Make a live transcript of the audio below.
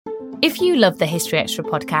If you love the History Extra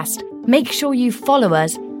podcast, make sure you follow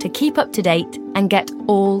us to keep up to date and get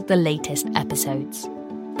all the latest episodes.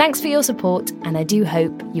 Thanks for your support, and I do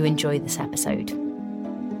hope you enjoy this episode.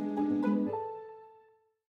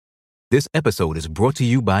 This episode is brought to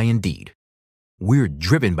you by Indeed. We're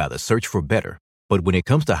driven by the search for better, but when it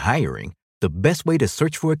comes to hiring, the best way to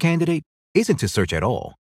search for a candidate isn't to search at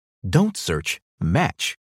all. Don't search,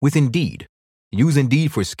 match with Indeed. Use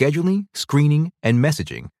Indeed for scheduling, screening, and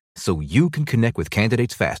messaging so you can connect with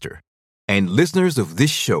candidates faster. And listeners of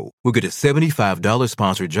this show will get a $75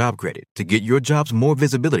 sponsored job credit to get your jobs more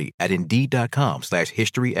visibility at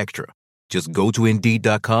Indeed.com/historyextra. Just go to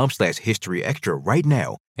Indeed.com/historyextra right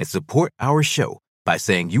now and support our show by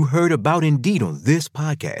saying you heard about Indeed on this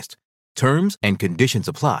podcast. Terms and conditions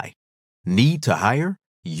apply. Need to hire?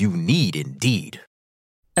 You need Indeed.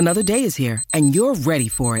 Another day is here, and you're ready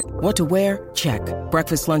for it. What to wear? Check.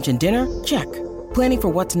 Breakfast, lunch, and dinner? Check. Planning for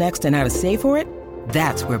what's next and how to save for it?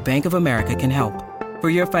 That's where Bank of America can help. For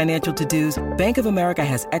your financial to-dos, Bank of America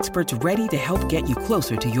has experts ready to help get you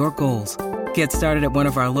closer to your goals. Get started at one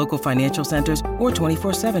of our local financial centers or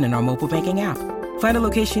 24/7 in our mobile banking app. Find a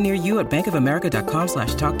location near you at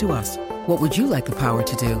bankofamerica.com/talktous. What would you like the power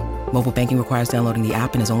to do? Mobile banking requires downloading the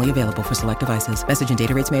app and is only available for select devices. Message and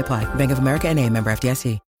data rates may apply. Bank of America N.A., member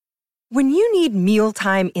FDIC. When you need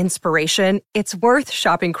mealtime inspiration, it's worth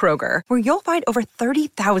shopping Kroger, where you'll find over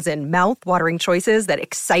 30,000 mouth-watering choices that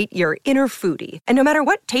excite your inner foodie. And no matter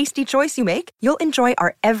what tasty choice you make, you'll enjoy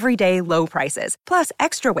our everyday low prices, plus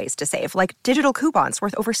extra ways to save, like digital coupons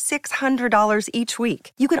worth over $600 each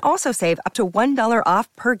week. You can also save up to $1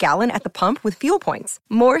 off per gallon at the pump with fuel points.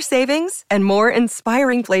 More savings and more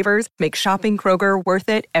inspiring flavors make shopping Kroger worth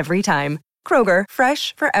it every time. Kroger,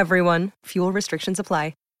 fresh for everyone. Fuel restrictions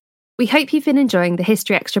apply. We hope you've been enjoying the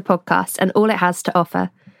History Extra podcast and all it has to offer.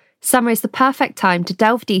 Summer is the perfect time to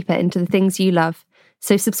delve deeper into the things you love,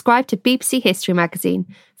 so subscribe to BBC History Magazine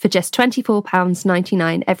for just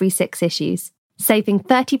 £24.99 every 6 issues, saving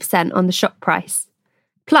 30% on the shop price.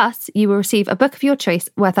 Plus, you will receive a book of your choice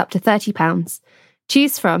worth up to £30.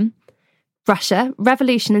 Choose from Russia,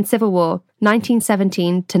 Revolution and Civil War,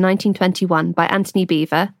 1917 to 1921 by Anthony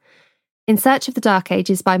Beevor, In Search of the Dark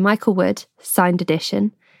Ages by Michael Wood, signed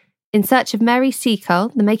edition, In Search of Mary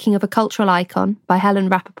Seacole, The Making of a Cultural Icon by Helen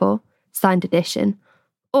Rappaport, signed edition,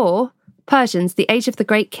 or Persians, The Age of the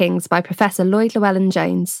Great Kings by Professor Lloyd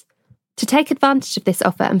Llewellyn-Jones. To take advantage of this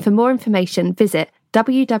offer and for more information, visit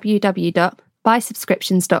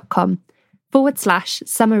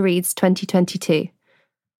www.buysubscriptions.com/Summer Reads 2022.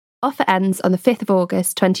 Offer ends on the 5th of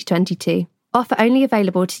August 2022. Offer only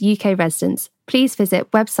available to UK residents. Please visit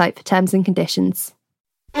website for terms and conditions.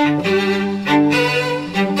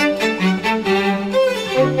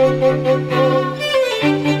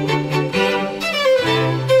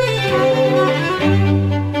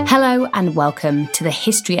 Hello and welcome to the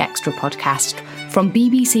History Extra podcast from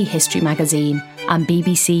BBC History Magazine and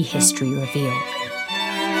BBC History Revealed.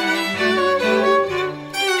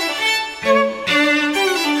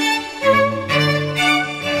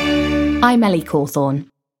 I'm Ellie Cawthorne.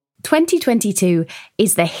 2022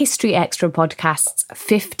 is the History Extra podcast's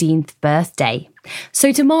 15th birthday.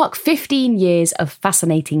 So to mark 15 years of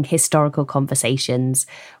fascinating historical conversations,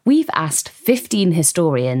 we've asked 15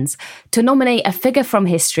 historians to nominate a figure from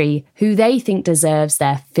history who they think deserves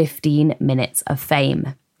their 15 minutes of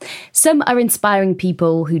fame. Some are inspiring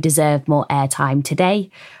people who deserve more airtime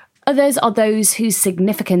today. Others are those whose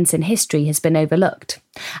significance in history has been overlooked,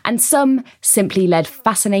 and some simply led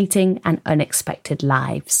fascinating and unexpected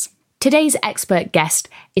lives. Today's expert guest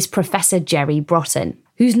is Professor Jerry Broughton,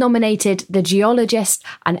 who's nominated the geologist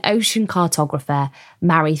and ocean cartographer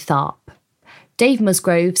Mary Tharp. Dave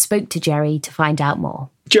Musgrove spoke to Jerry to find out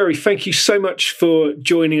more. Jerry, thank you so much for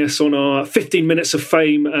joining us on our 15 Minutes of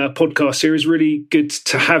Fame podcast series. Really good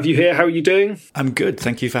to have you here. How are you doing? I'm good.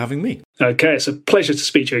 Thank you for having me. Okay, it's a pleasure to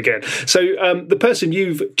speak to you again. So the person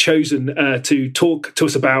you've chosen to talk to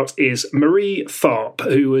us about is Marie Tharp,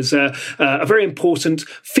 who was a very important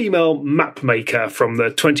female map maker from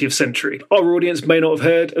the 20th century. Our audience may not have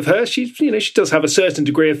heard of her. She does have a certain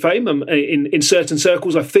degree of fame in certain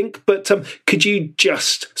circles, I think. But could you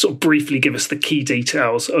just sort of briefly give us the key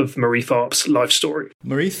details of Marie Tharp's life story?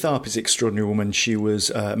 Marie Tharp is an extraordinary woman. She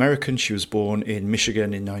was American. She was born in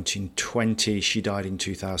Michigan in 1920. She died in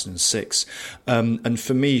 2006. And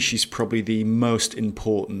for me, she's probably the most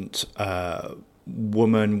important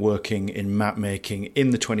woman working in map making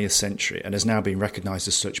in the 20th century and has now been recognised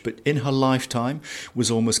as such, but in her lifetime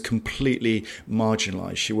was almost completely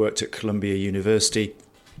marginalised. She worked at Columbia University.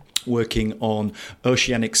 working on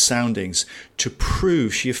oceanic soundings to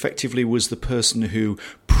prove she effectively was the person who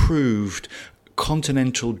proved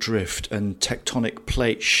continental drift and tectonic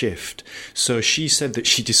plate shift. So she said that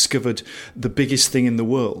she discovered the biggest thing in the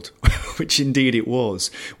world, which indeed it was,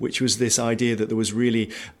 which was this idea that there was really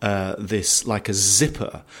this like a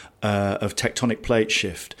zipper of tectonic plate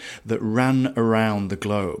shift that ran around the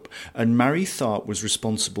globe. And Marie Tharp was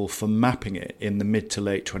responsible for mapping it in the mid to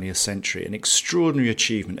late 20th century. An extraordinary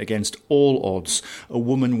achievement against all odds. A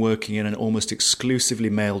woman working in an almost exclusively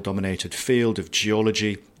male-dominated field of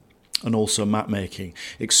geology and also map making.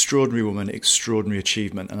 Extraordinary woman, extraordinary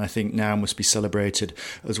achievement, and I think now must be celebrated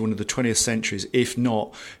as one of the 20th century's, if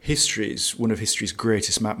not history's, one of history's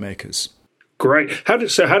greatest map makers. Great. How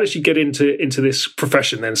did she get into this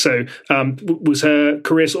profession then? So was her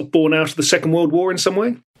career sort of born out of the Second World War in some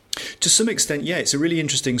way? To some extent, yeah. It's a really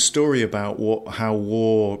interesting story about how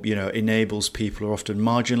war, enables people who are often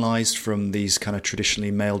marginalised from these kind of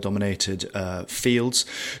traditionally male-dominated fields.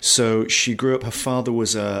 So she grew up, her father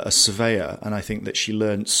was a surveyor, and I think that she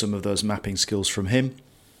learned some of those mapping skills from him.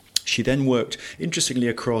 She then worked, interestingly,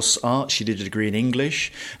 across art. She did a degree in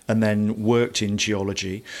English and then worked in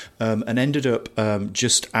geology and ended up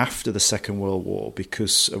just after the Second World War,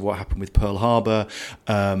 because of what happened with Pearl Harbor,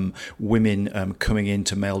 women coming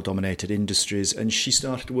into male-dominated industries, and she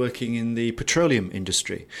started working in the petroleum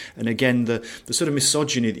industry. And again, the sort of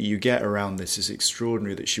misogyny that you get around this is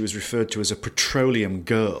extraordinary, that she was referred to as a petroleum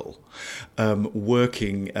girl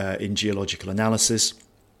working in geological analysis.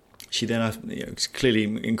 She then, clearly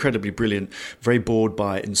incredibly brilliant, very bored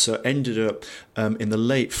by it, and so ended up in the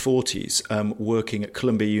late 40s working at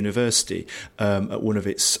Columbia University at one of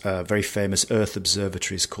its very famous Earth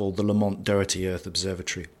observatories called the Lamont Doherty Earth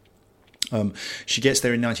Observatory. She gets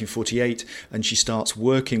there in 1948 and she starts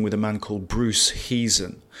working with a man called Bruce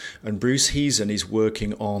Heason. And Bruce Heason is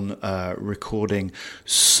working on recording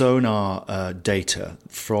sonar data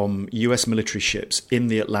from US military ships in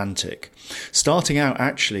the Atlantic, starting out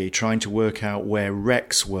actually trying to work out where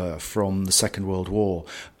wrecks were from the Second World War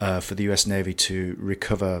for the US Navy to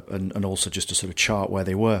recover and also just to sort of chart where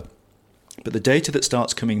they were. But the data that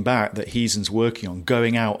starts coming back that Heason's working on,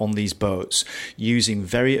 going out on these boats, using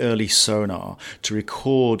very early sonar to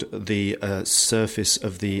record the surface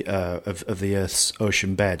of the Earth's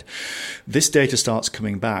ocean bed, this data starts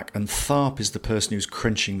coming back, and Tharp is the person who's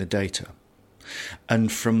crunching the data. And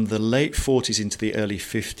from the late 40s into the early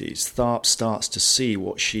 50s, Tharp starts to see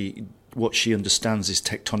what she understands is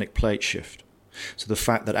tectonic plate shift. So the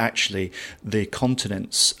fact that actually the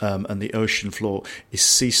continents and the ocean floor is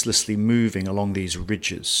ceaselessly moving along these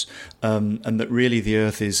ridges, and that really the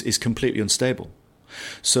Earth is completely unstable.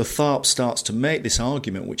 So Tharp starts to make this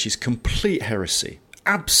argument, which is complete heresy,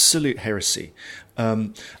 absolute heresy.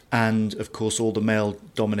 And of course, all the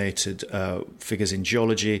male-dominated figures in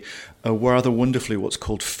geology are rather wonderfully what's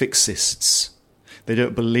called fixists. They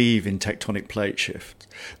don't believe in tectonic plate shift.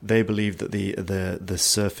 They believe that the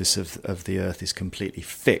surface of the Earth is completely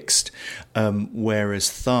fixed, whereas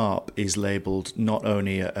Tharp is labelled not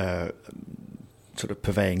only a sort of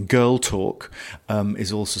purveying girl talk,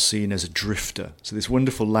 is also seen as a drifter. So this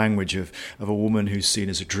wonderful language of a woman who's seen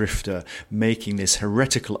as a drifter making this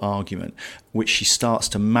heretical argument, which she starts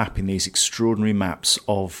to map in these extraordinary maps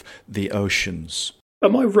of the oceans.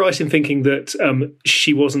 Am I right in thinking that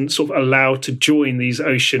she wasn't sort of allowed to join these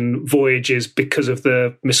ocean voyages because of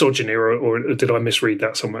the misogyny, or did I misread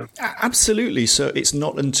that somewhere? Absolutely. So it's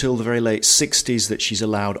not until the very late 60s that she's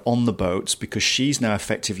allowed on the boats, because she's now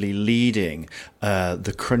effectively leading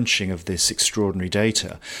the crunching of this extraordinary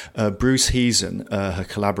data. Bruce Heason, her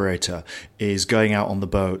collaborator, is going out on the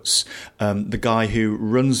boats. The guy who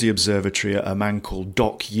runs the observatory, a man called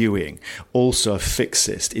Doc Ewing, also a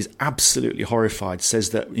fixist, is absolutely horrified,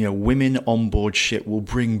 says that women on board ship will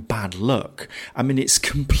bring bad luck. I mean, it's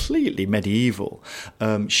completely medieval.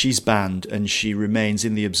 She's banned, and she remains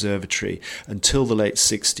in the observatory until the late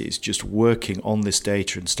 60s, just working on this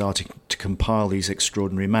data and starting to compile these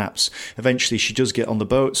extraordinary maps. Eventually she does get on the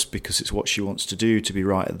boats because it's what she wants to do, to be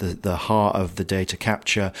right at the heart of the data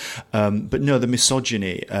capture. But no, the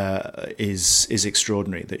misogyny is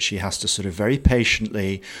extraordinary, that she has to sort of very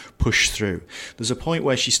patiently push through. There's a point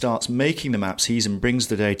where she starts making the maps. Heason brings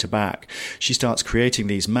the data back. She starts creating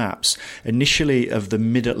these maps, initially of the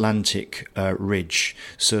mid-Atlantic ridge.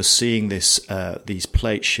 So seeing these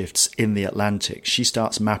plate shifts in the Atlantic, she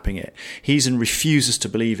starts mapping it. Heason refuses to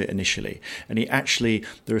believe it initially. And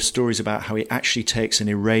there are stories about how he actually takes an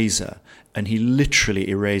eraser and he literally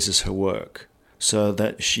erases her work. So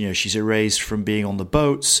that she's erased from being on the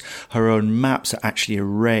boats. Her own maps are actually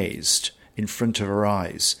erased in front of her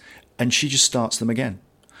eyes. And she just starts them again.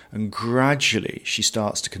 And gradually she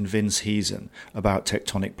starts to convince Heezen about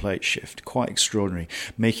tectonic plate shift. Quite extraordinary.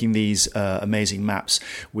 Making these amazing maps,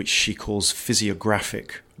 which she calls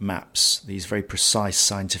physiographic maps, these very precise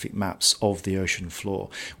scientific maps of the ocean floor,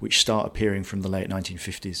 which start appearing from the late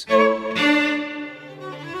 1950s.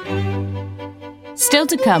 Still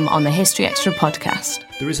to come on the History Extra podcast.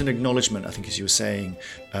 There is an acknowledgement, I think, as you were saying,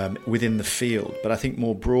 within the field, but I think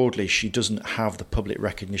more broadly she doesn't have the public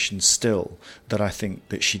recognition still that I think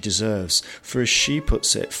that she deserves for, as she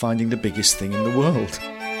puts it, finding the biggest thing in the world.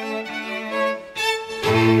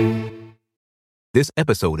 This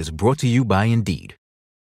episode is brought to you by Indeed.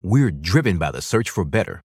 We're driven by the search for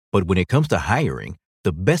better, but when it comes to hiring,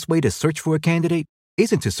 the best way to search for a candidate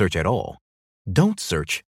isn't to search at all. Don't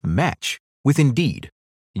search, match with Indeed.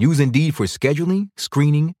 Use Indeed for scheduling,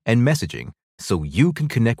 screening, and messaging so you can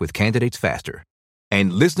connect with candidates faster.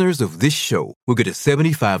 And listeners of this show will get a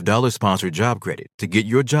 $75 sponsored job credit to get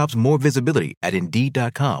your jobs more visibility at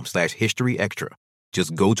Indeed.com/historyextra.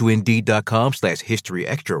 Just go to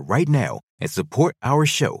Indeed.com/historyextra right now and support our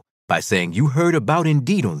show by saying you heard about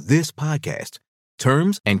Indeed on this podcast.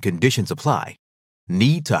 Terms and conditions apply.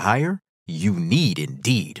 Need to hire? You need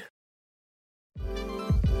Indeed.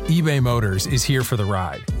 eBay Motors is here for the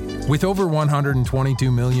ride. With over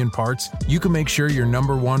 122 million parts, you can make sure your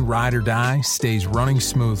number one ride or die stays running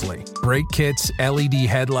smoothly. Brake kits, LED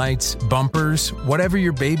headlights, bumpers, whatever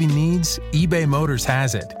your baby needs, eBay Motors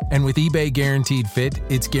has it. And with eBay Guaranteed Fit,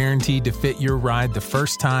 it's guaranteed to fit your ride the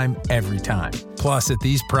first time, every time. Plus, at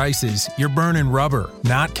these prices, you're burning rubber,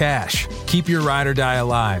 not cash. Keep your ride or die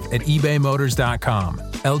alive at ebaymotors.com.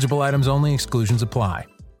 Eligible items only. Exclusions apply.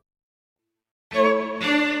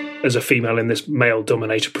 As a female in this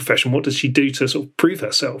male-dominated profession, what does she do to sort of prove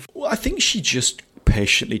herself? Well, I think she just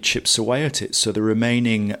patiently chips away at it. So the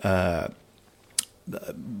remaining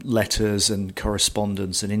letters and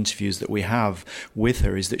correspondence and interviews that we have with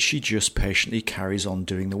her is that she just patiently carries on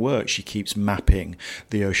doing the work. She keeps mapping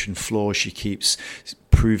the ocean floor. She keeps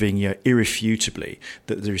proving irrefutably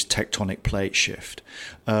that there is tectonic plate shift,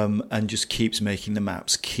 and just keeps making the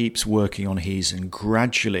maps, keeps working on Heezen.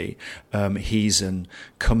 Gradually, Heezen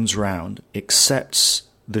comes round, accepts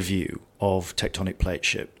the view of tectonic plate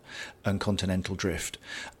shift and continental drift.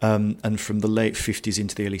 And from the late 50s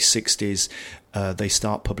into the early 60s, they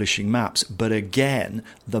start publishing maps. But again,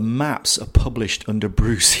 the maps are published under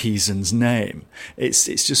Bruce Heezen's name. It's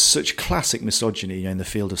just such classic misogyny in the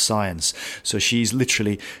field of science. So she's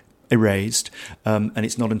literally erased, and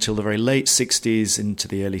it's not until the very late 60s into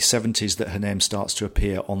the early 70s that her name starts to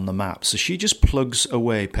appear on the map. So she just plugs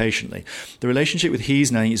away patiently. The relationship with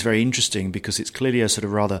Heezen, I think, is very interesting because it's clearly a sort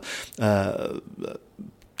of rather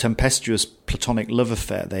tempestuous platonic love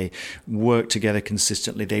affair. They work together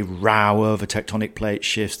consistently. They row over tectonic plate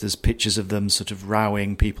shifts. There's pictures of them sort of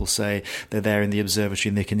rowing. People say they're there in the observatory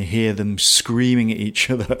and they can hear them screaming at each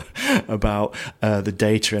other about the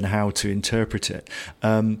data and how to interpret it.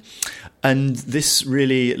 And this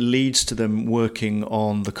really leads to them working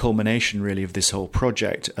on the culmination, really, of this whole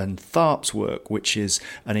project and Tharp's work, which is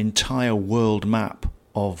an entire world map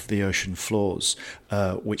of the ocean floors,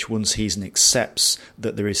 which once Heezen accepts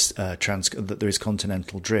that there is that there is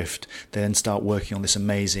continental drift, they then start working on this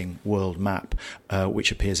amazing world map,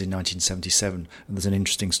 which appears in 1977. And there's an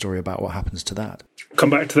interesting story about what happens to that. Come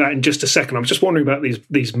back to that in just a second. I'm just wondering about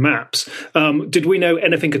these maps. Did we know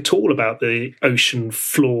anything at all about the ocean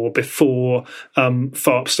floor before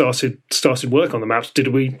Tharp started work on the maps? Did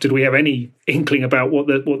we have any inkling about what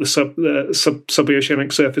the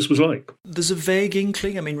suboceanic surface was like? There's a vague inkling.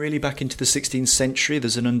 I mean, really back into the 16th century,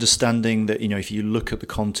 there's an understanding that, if you look at the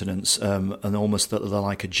continents and almost that they're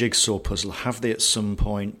like a jigsaw puzzle, have they at some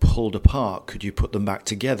point pulled apart? Could you put them back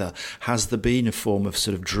together? Has there been a form of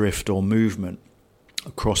sort of drift or movement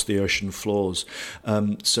across the ocean floors?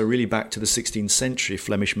 So really back to the 16th century,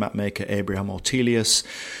 Flemish mapmaker Abraham Ortelius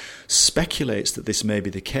speculates that this may be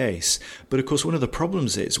the case. But of course, one of the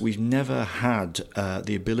problems is we've never had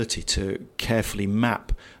the ability to carefully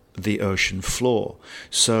map the ocean floor.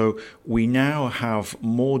 So we now have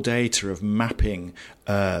more data of mapping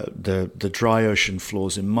the dry ocean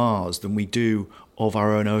floors in Mars than we do of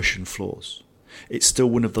our own ocean floors. It's still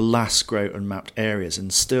one of the last great unmapped areas,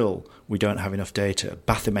 and still we don't have enough data,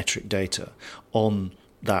 bathymetric data, on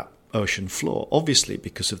that ocean floor, obviously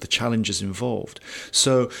because of the challenges involved.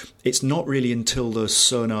 So it's not really until those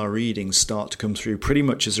sonar readings start to come through, pretty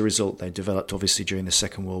much as a result. They developed obviously during the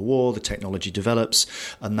Second World War, the technology develops,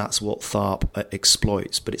 and that's what Tharp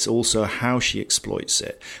exploits. But it's also how she exploits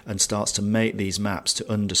it and starts to make these maps to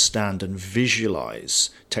understand and visualize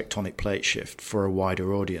tectonic plate shift for a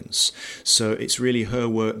wider audience. So it's really her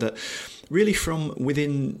work that really from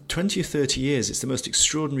within 20 or 30 years, it's the most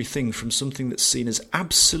extraordinary thing, from something that's seen as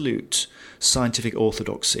absolute scientific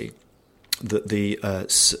orthodoxy, that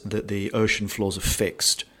the ocean floors are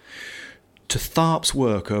fixed, to Tharp's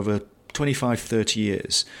work over 25, 30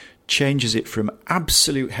 years, changes it from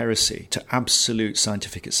absolute heresy to absolute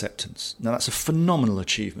scientific acceptance. Now, that's a phenomenal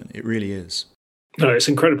achievement. It really is. No, it's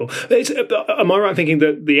incredible. Am I right in thinking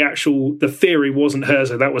that the theory wasn't hers,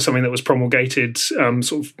 that was something that was promulgated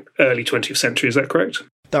sort of early 20th century? Is that correct?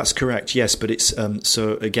 That's correct, yes, but it's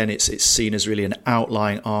so again, it's seen as really an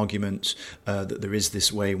outlying argument that there is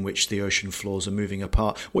this way in which the ocean floors are moving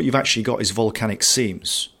apart. What you've actually got is volcanic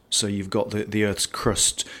seams. So you've got the Earth's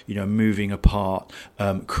crust, moving apart,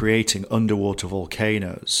 creating underwater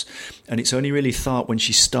volcanoes. And it's only really Tharp, when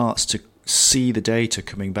she starts to see the data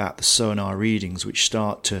coming back, the sonar readings, which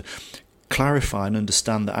start to clarify and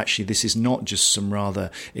understand that actually this is not just some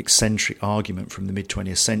rather eccentric argument from the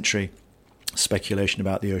mid-20th century, speculation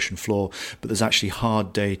about the ocean floor, but there's actually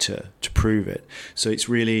hard data to prove it. So it's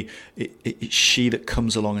really it's she that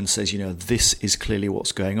comes along and says, this is clearly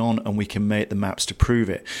what's going on, and we can make the maps to prove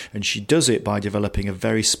it. And she does it by developing a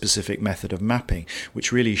very specific method of mapping,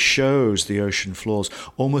 which really shows the ocean floors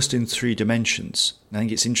almost in 3 dimensions. I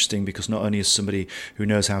think it's interesting because not only is somebody who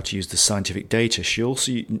knows how to use the scientific data, she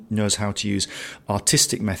also knows how to use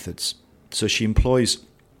artistic methods. So she employs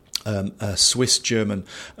a Swiss-German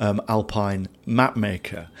alpine map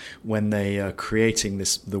maker when they are creating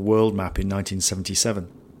the world map in 1977,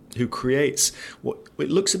 who creates what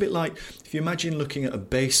it looks a bit like, if you imagine looking at a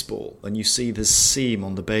baseball and you see the seam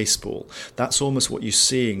on the baseball, that's almost what you're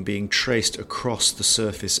seeing being traced across the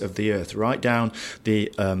surface of the Earth, right down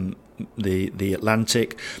the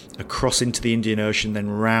Atlantic, across into the Indian Ocean,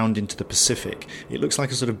 then round into the Pacific. It looks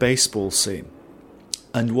like a sort of baseball seam.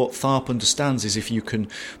 And what Tharp understands is if you can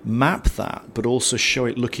map that, but also show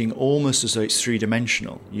it looking almost as though it's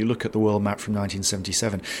 3-dimensional. You look at the world map from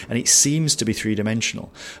 1977, and it seems to be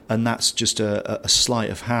 3-dimensional. And that's just a sleight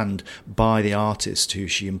of hand by the artist who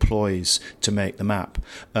she employs to make the map.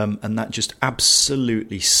 And that just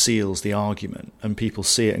absolutely seals the argument. And people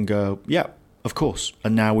see it and go, yeah, of course.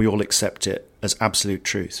 And now we all accept it as absolute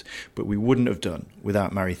truth. But we wouldn't have done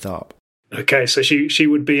without Mary Tharp. Okay, so she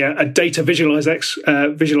would be a data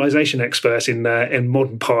visualization expert in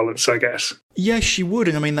modern parlance, I guess. Yes, she would,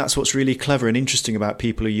 and I mean that's what's really clever and interesting about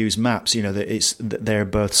people who use maps. That there are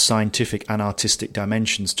both scientific and artistic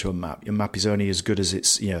dimensions to a map. Your map is only as good as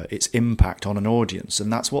its impact on an audience,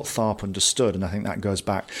 and that's what Tharp understood. And I think that goes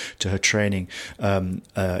back to her training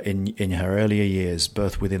in her earlier years,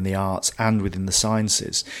 both within the arts and within the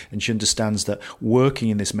sciences. And she understands that working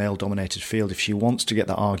in this male-dominated field, if she wants to get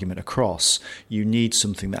that argument across, you need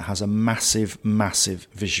something that has a massive, massive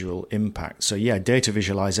visual impact. So yeah, data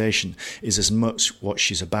visualization is as much what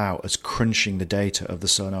she's about as crunching the data of the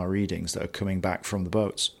sonar readings that are coming back from the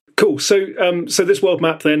boats. Cool. So this world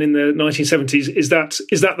map then in the 1970s, is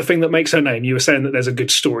that the thing that makes her name? You were saying that there's a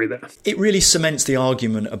good story there. It really cements the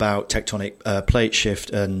argument about tectonic plate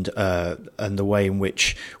shift and the way in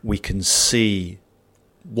which we can see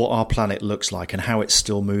what our planet looks like and how it's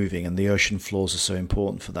still moving, and the ocean floors are so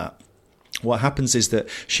important for that. What happens is that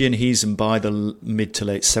she and Heesen, by the mid to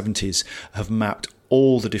late 70s, have mapped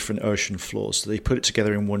all the different ocean floors. So they put it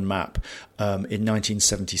together in one map in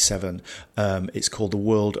 1977. It's called the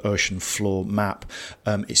World Ocean Floor Map.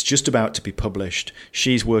 It's just about to be published.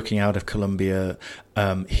 She's working out of Columbia.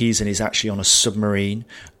 Heesen is actually on a submarine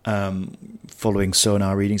following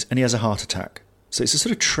sonar readings, and he has a heart attack. So it's a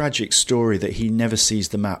sort of tragic story that he never sees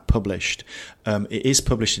the map published. It is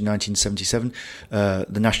published in 1977.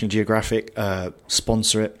 The National Geographic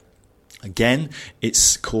sponsor it. Again,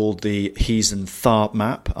 it's called the Heesen Tharp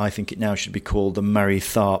map. I think it now should be called the Mary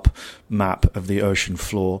Tharp map of the ocean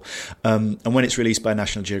floor. And when it's released by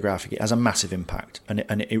National Geographic, it has a massive impact. And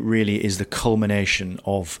it really is the culmination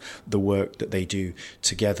of the work that they do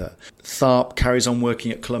together. Tharp carries on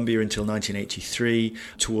working at Columbia until 1983.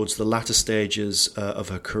 Towards the latter stages of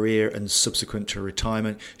her career and subsequent to her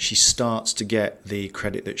retirement, she starts to get the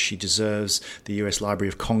credit that she deserves. The US Library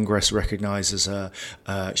of Congress recognizes her.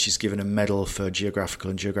 She's given a medal for geographical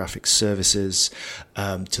and geographic services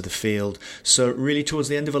to the field. So really towards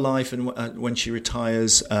the end of her life, and when she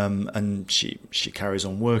retires, and she carries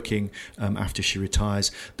on working after she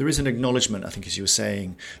retires, there is an acknowledgement, I think, as you were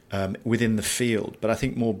saying, within the field. But I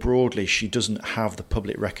think more broadly, she doesn't have the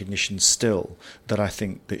public recognition still that I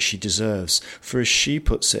think that she deserves for, as she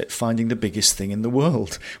puts it, finding the biggest thing in the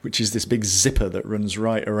world, which is this big zipper that runs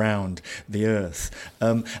right around the Earth.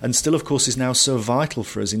 And still, of course, is now so vital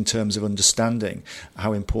for us in terms of understanding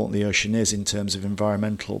how important the ocean is in terms of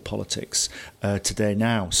environmental politics today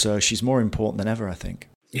now. So she's more important than ever, I think.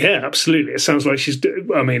 Yeah, absolutely. It sounds like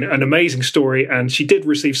an amazing story, and she did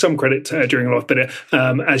receive some credit during her life, but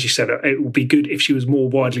as you said, it would be good if she was more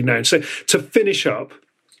widely known. So to finish up,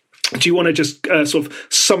 do you want to just sort of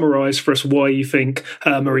summarise for us why you think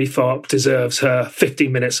Marie Tharp deserves her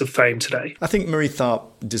 15 minutes of fame today? I think Marie Tharp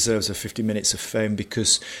deserves her 50 minutes of fame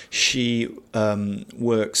because she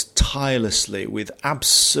works tirelessly with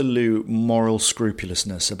absolute moral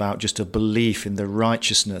scrupulousness about just a belief in the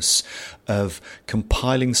righteousness of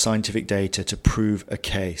compiling scientific data to prove a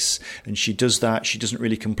case. And she does that. She doesn't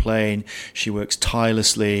really complain. She works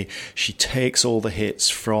tirelessly. She takes all the hits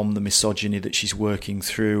from the misogyny that she's working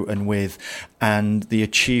through and with, and the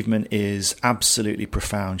achievement is absolutely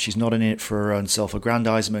profound. She's not in it for her own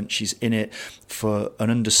self-aggrandizement. She's in it for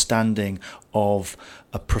an understanding of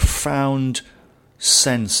a profound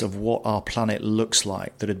sense of what our planet looks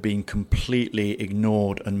like that had been completely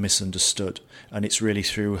ignored and misunderstood. And it's really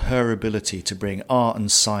through her ability to bring art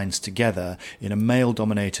and science together in a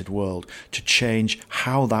male-dominated world to change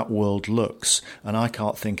how that world looks. And I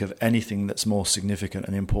can't think of anything that's more significant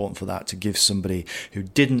and important for that, to give somebody who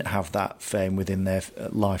didn't have that fame within their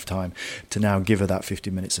lifetime, to now give her that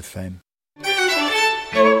 50 minutes of fame.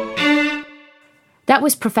 That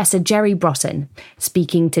was Professor Jerry Broughton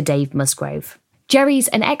speaking to Dave Musgrove. Jerry's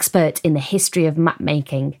an expert in the history of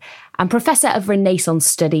mapmaking and Professor of Renaissance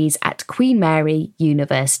Studies at Queen Mary,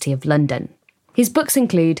 University of London. His books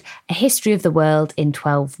include A History of the World in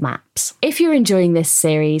 12 Maps. If you're enjoying this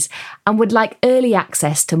series and would like early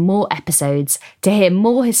access to more episodes, to hear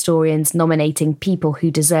more historians nominating people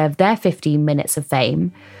who deserve their 15 minutes of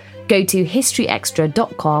fame, go to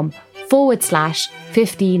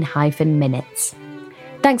historyextra.com/15-minutes.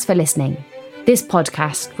 Thanks for listening. This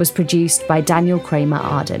podcast was produced by Daniel Kramer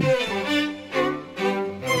Arden.